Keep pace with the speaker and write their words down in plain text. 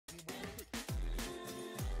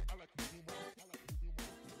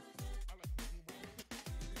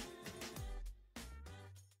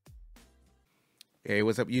Hey,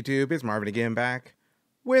 what's up, YouTube? It's Marvin again, back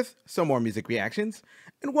with some more music reactions,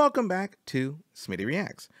 and welcome back to Smitty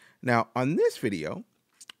Reacts. Now, on this video,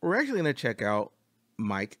 we're actually going to check out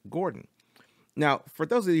Mike Gordon. Now, for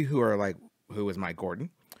those of you who are like, who is Mike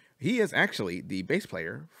Gordon? He is actually the bass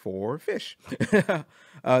player for Fish.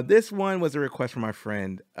 This one was a request from my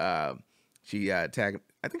friend. She tagged,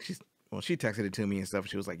 she texted it to me and stuff.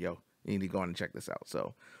 She was like, yo, you need to go on and check this out.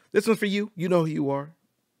 So this one's for you. You know who you are.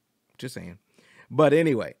 Just saying. But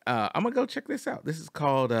anyway, I'm going to go check this out. This is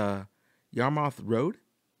called Yarmouth Road.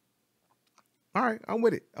 All right, I'm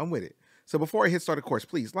with it. So before I hit start, of course,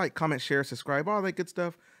 please like, comment, share, subscribe, all that good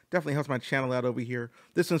stuff. Definitely helps my channel out over here.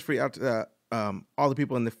 This one's free out to all the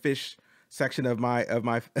people in the Fish section of my of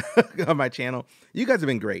my channel. You guys have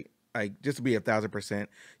been great. Like, just to be 1,000%,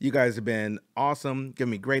 you guys have been awesome,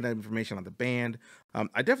 giving me great information on the band.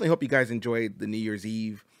 I definitely hope you guys enjoyed the New Year's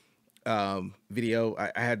Eve video.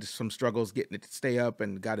 I had some struggles getting it to stay up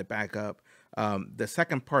and got it back up. The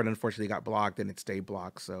second part unfortunately got blocked and it stayed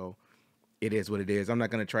blocked, so it is what it is. I'm not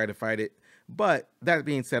going to try to fight it, but that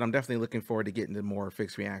being said, I'm definitely looking forward to getting to more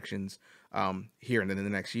fixed reactions here in the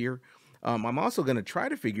next year. I'm also going to try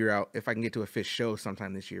to figure out if I can get to a Fish show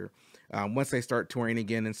sometime this year once they start touring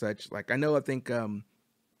again and such. Like, I think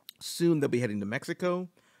soon they'll be heading to Mexico,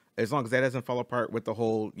 as long as that doesn't fall apart with the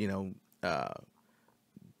whole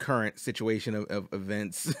current situation of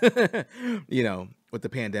events, with the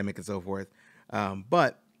pandemic and so forth.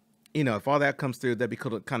 But if all that comes through, that'd be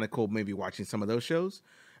kind of cool, maybe watching some of those shows.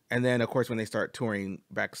 And then, of course, when they start touring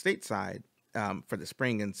back stateside for the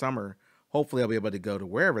spring and summer, hopefully I'll be able to go to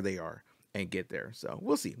wherever they are and get there. So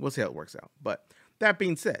we'll see how it works out. But that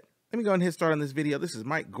being said, let me go and hit start on this video. This is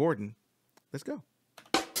Mike Gordon. Let's go.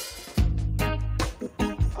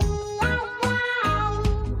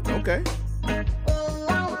 Okay.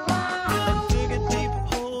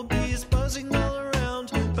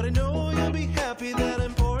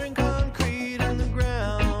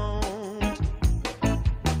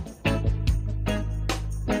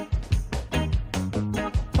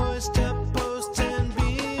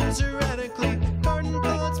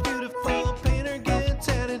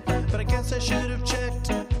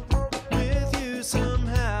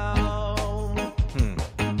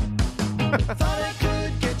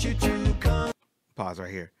 Pause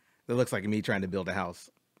right here. It looks like me trying to build a house.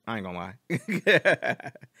 I ain't gonna lie.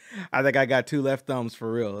 I think I got two left thumbs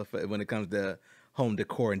for real when it comes to home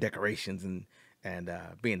decor and decorations and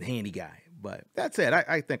being the handy guy. But that said,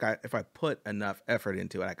 I think if I put enough effort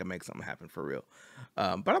into it, I can make something happen for real.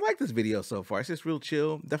 But I like this video so far. It's just real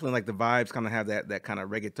chill. Definitely like the vibes, kind of have that kind of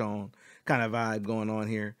reggaeton kind of vibe going on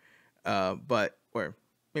here. Or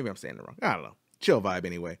maybe I'm saying it wrong. I don't know. Chill vibe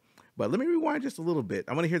anyway. But let me rewind just a little bit.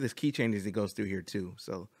 I want to hear this key change as it goes through here too.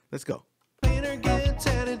 So let's go. But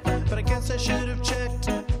I guess I should have checked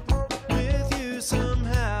with you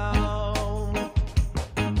somehow.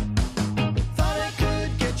 Thought I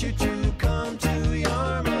could get you to come to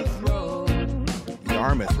Yarmouth Road.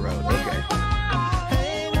 Yarmouth Road, okay.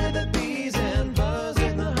 Hang with the bees and buzz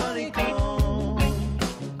in the honeycomb.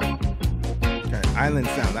 Okay, island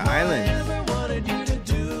sound, the island.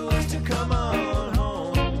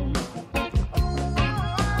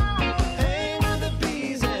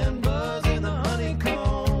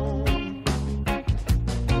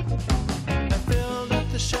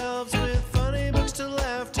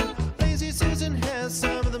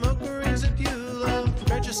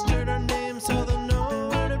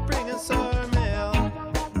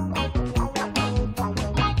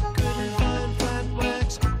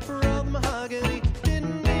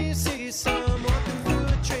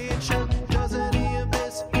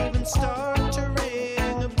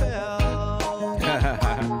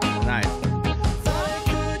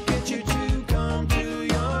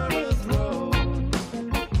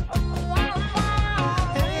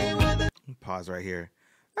 Right here,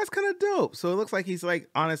 that's kind of dope. So it looks like he's like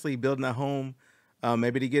honestly building a home,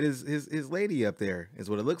 maybe to get his lady up there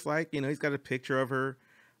is what it looks like. He's got a picture of her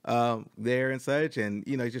there and such, and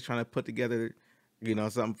he's just trying to put together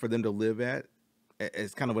something for them to live at.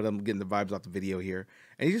 It's kind of what I'm getting the vibes off the video here.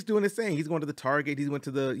 And he's just doing his thing. He's going to the Target, he's went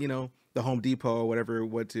to the the Home Depot or whatever it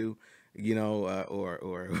went to,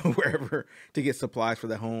 or wherever to get supplies for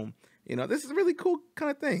the home. This is a really cool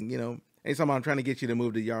kind of thing. Anytime I'm trying to get you to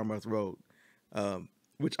move to Yarmouth Road,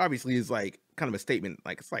 which obviously is like kind of a statement.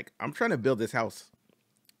 Like, it's like, I'm trying to build this house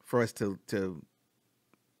for us to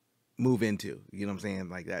move into, you know what I'm saying?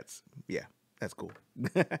 Like, that's cool.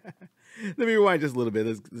 Let me rewind just a little bit.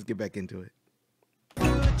 Let's get back into it.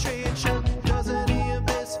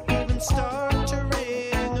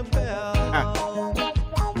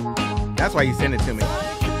 That's why you sent it to me.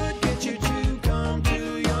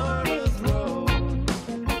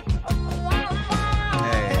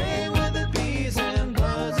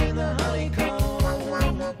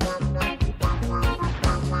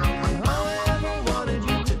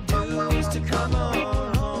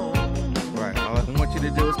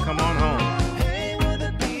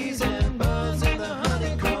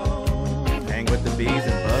 bees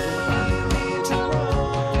and buzz with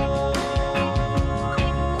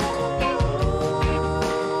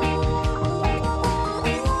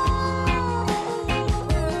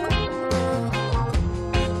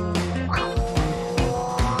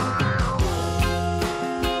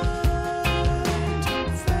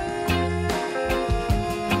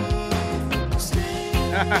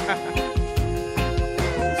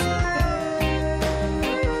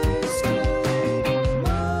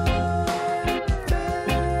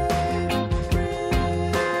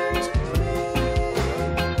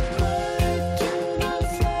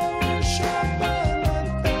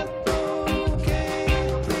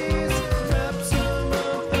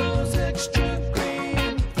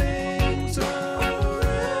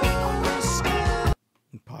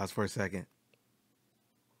Pause for a second.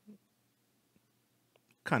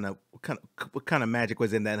 What kind of magic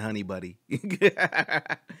was in that honey, buddy? You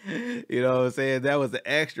know what I'm saying? That was the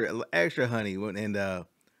extra honey. And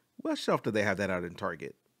what shelf do they have that out in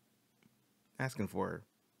Target? Asking for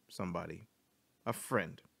somebody, a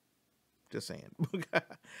friend. Just saying.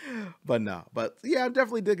 But no. But yeah, I'm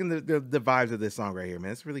definitely digging the vibes of this song right here,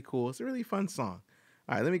 man. It's really cool. It's a really fun song.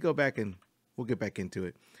 All right, let me go back and we'll get back into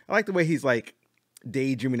it. I like the way he's like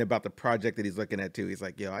daydreaming about the project that he's looking at too. He's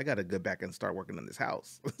like, yo, I gotta go back and start working on this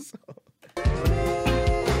house. So.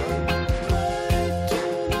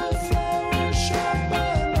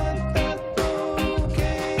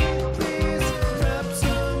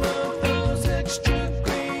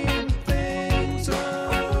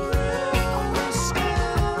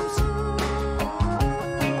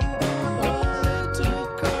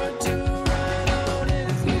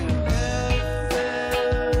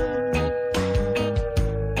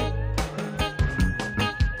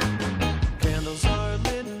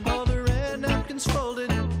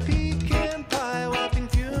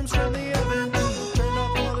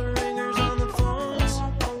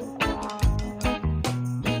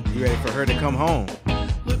 You ready for her to come home?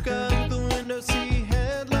 Look out the window, see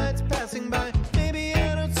headlights passing by. Maybe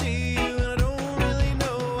I don't see you and I don't really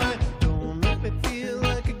know why. Don't make me feel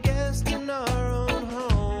like a guest in our own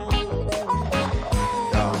home.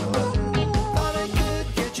 Thought I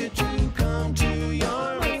could get you to come to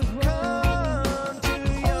Yarmouth, come to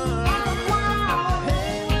Yarmouth.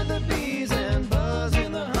 Hang with the bees and buzz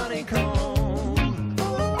in the honeycomb.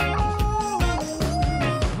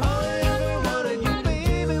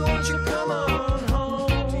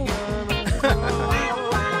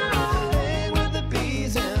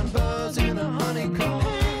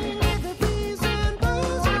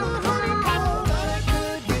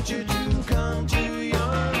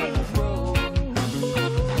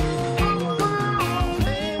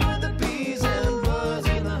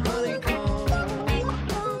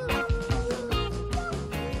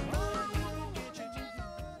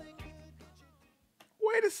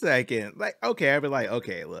 Wait a second. Like, okay, I'd be like,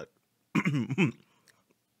 okay, look.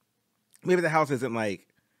 Maybe the house isn't like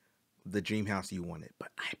the dream house you wanted, but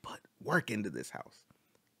I put work into this house.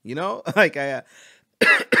 You know? Like I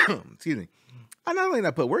excuse me. I not only did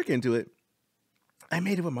I put work into it, I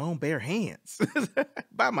made it with my own bare hands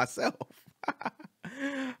by myself.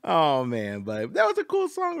 Oh man, but that was a cool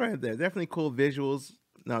song right there. Definitely cool visuals.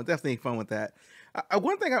 No, definitely fun with that.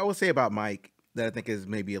 One thing I will say about Mike that I think is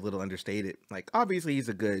maybe a little understated. Like, obviously he's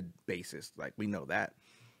a good bassist, like we know that.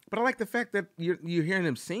 But I like the fact that you're hearing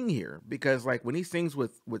him sing here, because like when he sings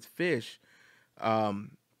with Fish,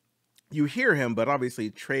 you hear him, but obviously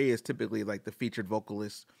Trey is typically like the featured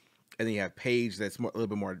vocalist, and then you have Paige that's a little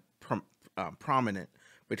bit more prominent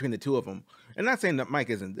between the two of them. And not saying that Mike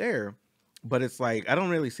isn't there, but it's like I don't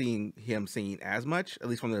really see him singing as much, at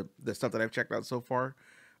least from the stuff that I've checked out so far,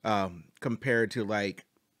 compared to like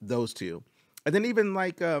those two. And then even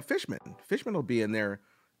like Fishman will be in there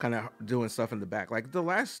kind of doing stuff in the back. Like the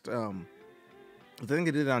last I think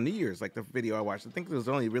I did it on New Year's, like the video I watched, I think there was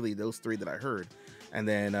only really those three that I heard. And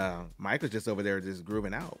then Mike was just over there just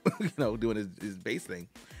grooving out, you know, doing his bass thing.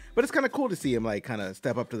 But it's kind of cool to see him like kind of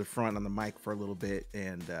step up to the front on the mic for a little bit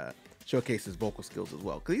and showcase his vocal skills as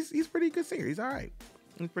well. Because he's pretty good singer. He's all right.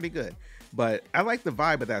 He's pretty good. But I like the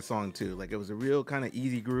vibe of that song too. Like it was a real kind of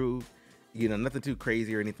easy groove, you know, nothing too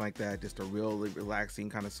crazy or anything like that. Just a real relaxing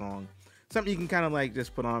kind of song. Something you can kind of like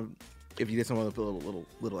just put on if you just want to put a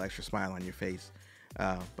little extra smile on your face.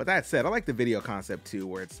 But that said, I like the video concept too,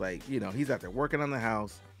 where it's like, you know, he's out there working on the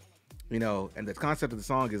house, you know, and the concept of the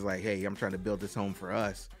song is like, hey, I'm trying to build this home for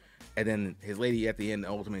us. And then his lady at the end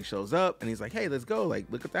ultimately shows up and he's like, hey, let's go, like,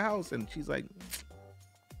 look at the house. And she's like,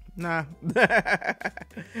 nah,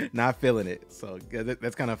 not feeling it. So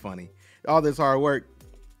that's kind of funny. All this hard work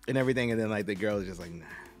and everything. And then like the girl is just like, nah,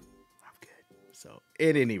 I'm good. So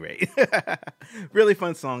at any rate, really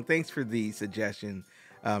fun song. Thanks for the suggestion.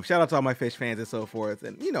 Shout out to all my fish fans and so forth.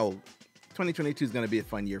 And 2022 is going to be a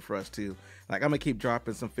fun year for us too. Like, I'm gonna keep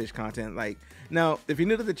dropping some fish content. Like, now, if you're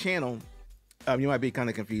new to the channel, you might be kind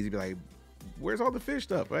of confused. You'd be like, where's all the fish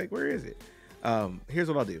stuff? Like, where is it? Here's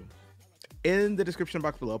what I'll do. In the description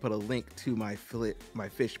box below, I'll put a link to my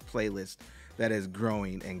fish playlist that is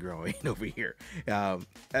growing and growing over here. I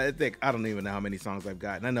don't even know how many songs I've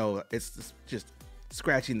got. And I know it's just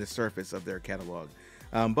scratching the surface of their catalog.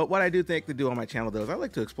 But what I do think to do on my channel, though, is I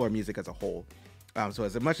like to explore music as a whole. So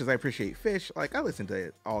as much as I appreciate fish, like, I listen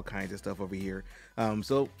to all kinds of stuff over here.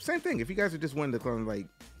 So same thing. If you guys are just wanting to kind of like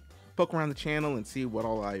poke around the channel and see what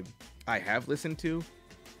all I have listened to,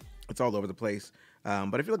 it's all over the place.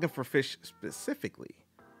 But if you're looking for fish specifically,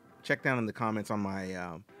 check down in the comments on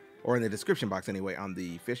my or in the description box anyway on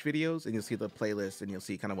the fish videos, and you'll see the playlist and you'll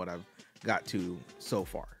see kind of what I've got to so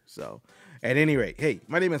far. So at any rate, hey,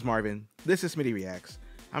 my name is Marvin. This is Smitty Reacts.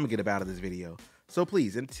 I'm gonna get up out of this video. So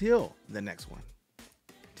please, until the next one,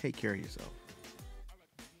 take care of yourself.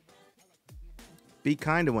 Be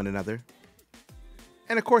kind to one another.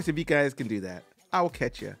 And of course, if you guys can do that, I will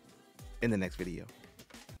catch you in the next video.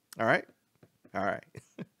 All right? All right.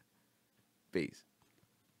 Peace.